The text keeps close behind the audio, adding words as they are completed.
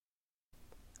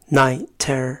Night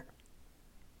terror.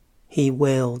 He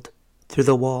wailed through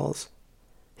the walls,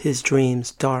 his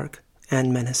dreams dark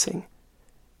and menacing,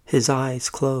 his eyes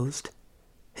closed,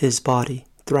 his body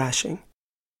thrashing.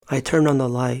 I turned on the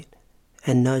light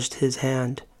and nudged his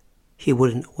hand. He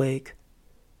wouldn't wake.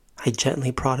 I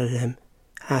gently prodded him,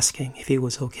 asking if he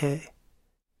was okay.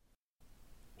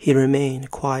 He remained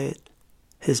quiet,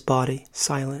 his body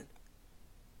silent.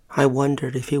 I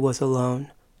wondered if he was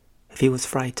alone, if he was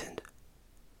frightened.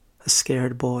 A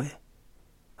scared boy,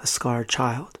 a scarred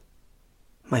child,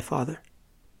 my father.